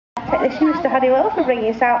technician, Mr. Honeywell, for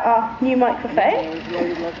bringing us out our new microphone.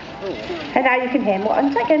 And now you can hear what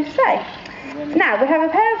I'm going to say. Now, we have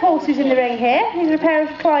a pair of horses in the ring here. These are a pair of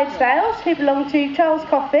Clydesdales who belong to Charles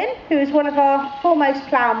Coffin, who is one of our foremost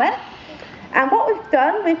ploughmen. And what we've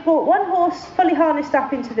done, we've brought one horse fully harnessed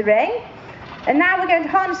up into the ring. And now we're going to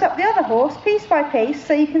harness up the other horse piece by piece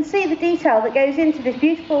so you can see the detail that goes into this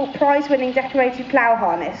beautiful prize-winning decorated plough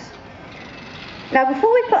harness. Now,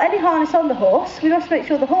 before we put any harness on the horse, we must make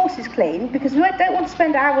sure the horse is clean, because we don't want to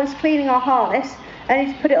spend hours cleaning our harness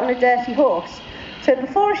only to put it on a dirty horse. So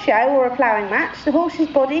before a show or a ploughing match, the horse's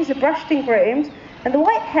bodies are brushed and groomed, and the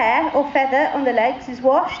white hair or feather on the legs is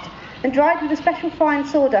washed and dried with a special fine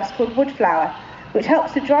sawdust called wood flour, which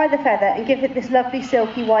helps to dry the feather and give it this lovely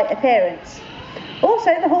silky white appearance.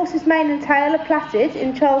 Also, the horse's mane and tail are plaited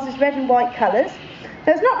in Charles's red and white colours.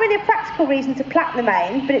 There's not really a practical reason to plait the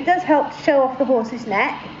mane, but it does help to show off the horse's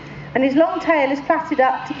neck, and his long tail is plaited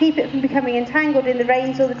up to keep it from becoming entangled in the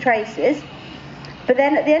reins or the traces. But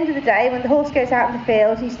then at the end of the day, when the horse goes out in the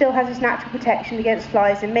field, he still has his natural protection against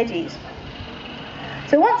flies and midges.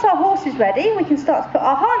 So once our horse is ready, we can start to put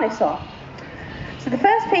our harness on. So the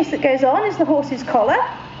first piece that goes on is the horse's collar.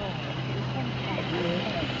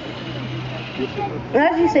 And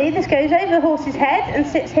as you see, this goes over the horse's head and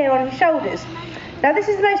sits here on his shoulders. Now, this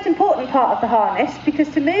is the most important part of the harness, because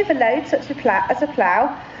to move a load such as a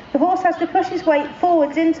plough, the horse has to push his weight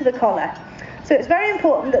forwards into the collar. So it's very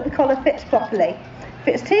important that the collar fits properly. If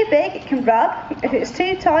it's too big, it can rub. If it's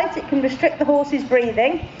too tight, it can restrict the horse's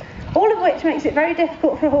breathing, all of which makes it very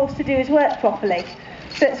difficult for a horse to do his work properly.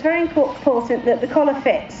 So it's very important that the collar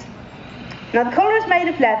fits. Now, the collar is made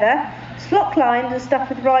of leather, slot lined and stuffed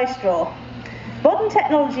with rye straw. Modern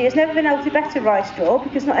technology has never been able to better rye straw,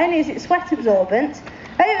 because not only is it sweat absorbent,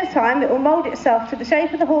 over time it will mould itself to the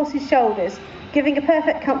shape of the horse's shoulders, giving a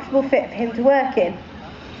perfect comfortable fit for him to work in.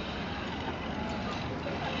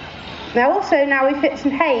 Now we fit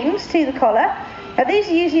some hames to the collar. Now, these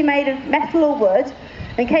are usually made of metal or wood,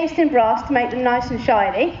 encased in brass to make them nice and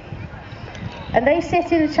shiny. And they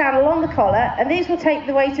sit in a channel on the collar, and these will take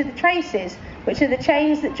the weight of the traces, which are the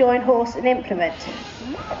chains that join horse and implement.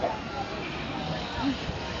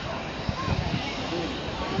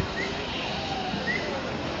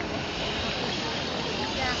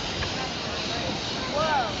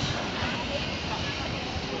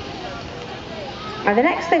 Now, the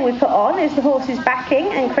next thing we put on is the horse's backing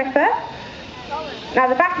and cripper. Now,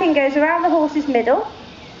 the backing goes around the horse's middle,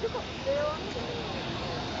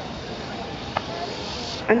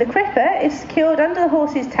 and the cripper is secured under the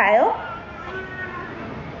horse's tail.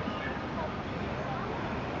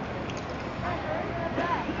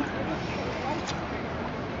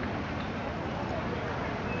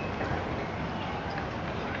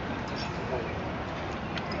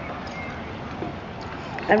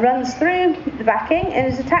 And runs through the backing and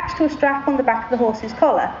is attached to a strap on the back of the horse's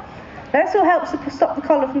collar. Now, this will help to stop the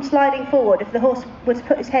collar from sliding forward if the horse were to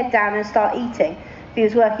put his head down and start eating, if he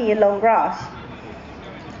was working in long grass.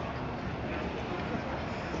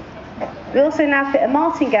 We also now fit a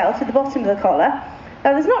martingale to the bottom of the collar.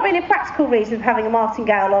 Now, there's not really a practical reason for having a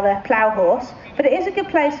martingale on a plough horse, but it is a good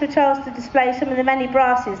place for Charles to display some of the many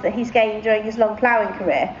brasses that he's gained during his long ploughing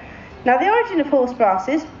career. Now, the origin of horse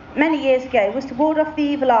brasses many years ago was to ward off the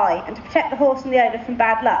evil eye and to protect the horse and the owner from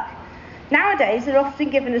bad luck. Nowadays, they're often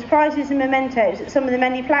given as prizes and mementos at some of the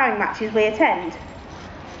many ploughing matches we attend.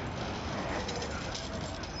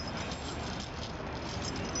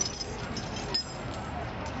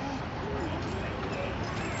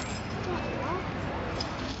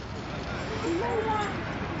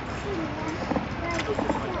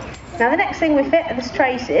 Now, the next thing we fit are the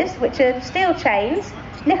traces, which are steel chains,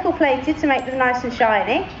 nickel plated to make them nice and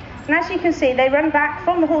shiny. And as you can see, they run back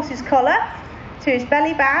from the horse's collar to his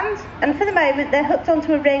belly band, and for the moment they're hooked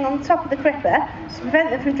onto a ring on the top of the cripper to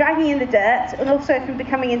prevent them from dragging in the dirt and also from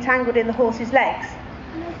becoming entangled in the horse's legs.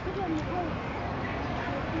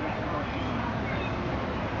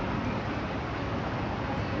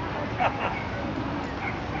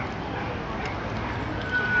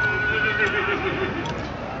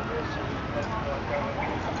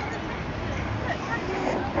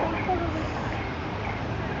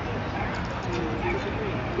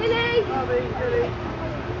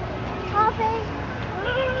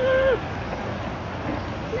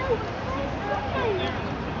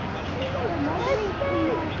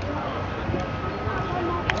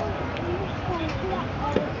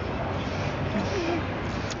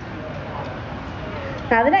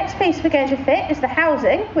 Now, the next piece we're going to fit is the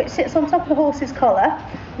housing, which sits on top of the horse's collar.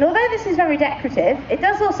 And although this is very decorative, it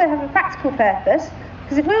does also have a practical purpose,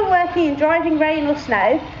 because if we were working in driving rain or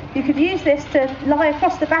snow, You could use this to lie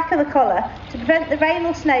across the back of the collar to prevent the rain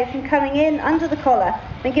or snow from coming in under the collar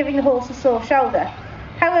and giving the horse a sore shoulder.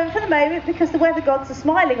 However, for the moment, because the weather gods are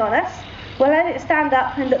smiling on us, we'll let it stand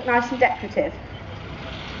up and look nice and decorative.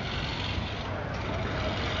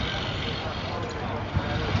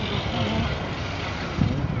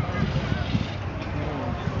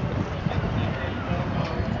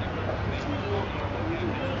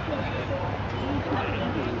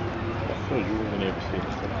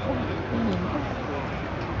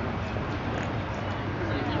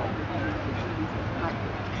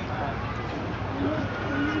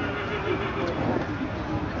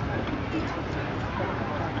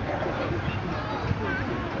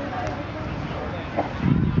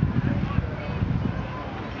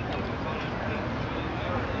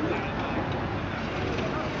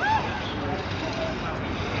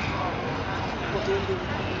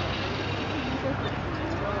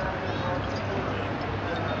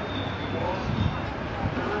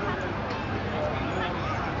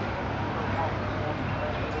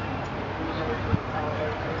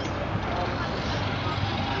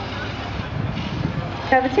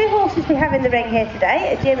 Now the two horses we have in the ring here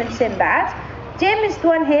today are Jim and Sinbad. Jim is the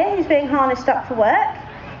one here who's being harnessed up for work,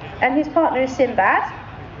 and his partner is Sinbad.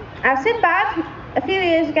 Now Sinbad, a few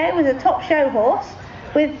years ago, was a top show horse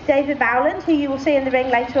with David Bowland, who you will see in the ring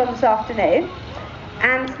later on this afternoon.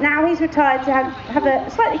 And now he's retired to have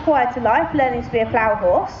a slightly quieter life, learning to be a plough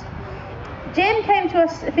horse. Jim came to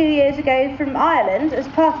us a few years ago from Ireland as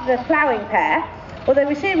part of a ploughing pair, although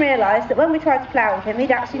we soon realised that when we tried to plough with him,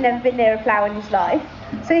 he'd actually never been near a plough in his life.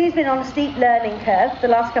 So he's been on a steep learning curve the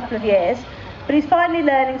last couple of years, but he's finally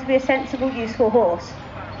learning to be a sensible, useful horse.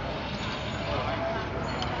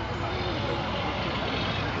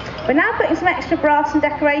 We're now putting some extra brass and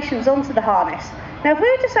decorations onto the harness. Now if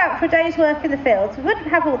we were just out for a day's work in the fields, we wouldn't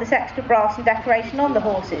have all this extra brass and decoration on the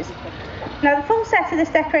horses. Now the full set of this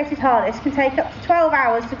decorated harness can take up to 12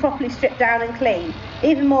 hours to properly strip down and clean,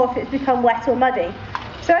 even more if it's become wet or muddy.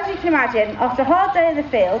 So as you can imagine, after a hard day in the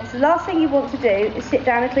fields, the last thing you want to do is sit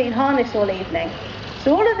down and clean harness all evening.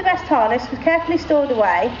 So all of the best harness was carefully stored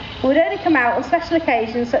away and would only come out on special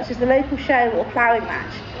occasions such as the local show or ploughing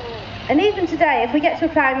match. And even today, if we get to a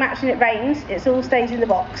ploughing match and it rains, it all stays in the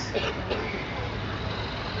box.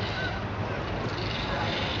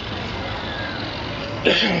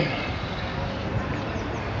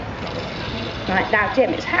 Right, now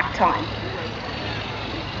Jim, it's hat time.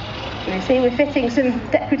 You see we're fitting some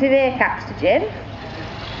decorative ear caps to Jim.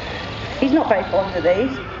 He's not very fond of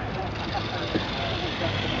these.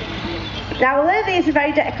 Now although these are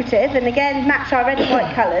very decorative and again match our red and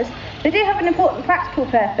white colours, they do have an important practical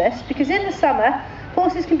purpose, because in the summer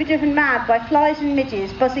horses can be driven mad by flies and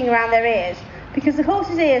midges buzzing around their ears, because the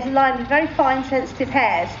horse's ears are lined with very fine sensitive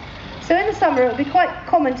hairs. So in the summer it would be quite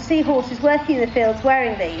common to see horses working in the fields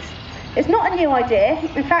wearing these. It's not a new idea.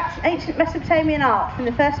 In fact, ancient Mesopotamian art from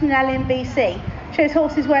the first millennium BC shows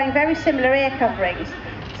horses wearing very similar ear coverings.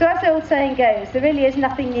 So as the old saying goes, there really is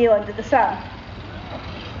nothing new under the sun.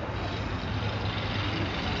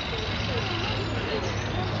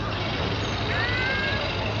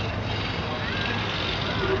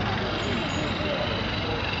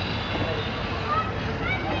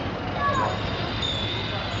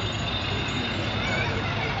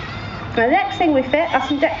 Now the next thing we fit are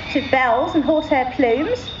some decorative bells and horsehair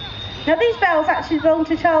plumes. Now these bells actually belong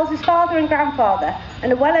to Charles's father and grandfather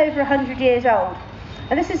and are well over 100 years old.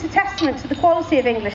 And this is a testament to the quality of English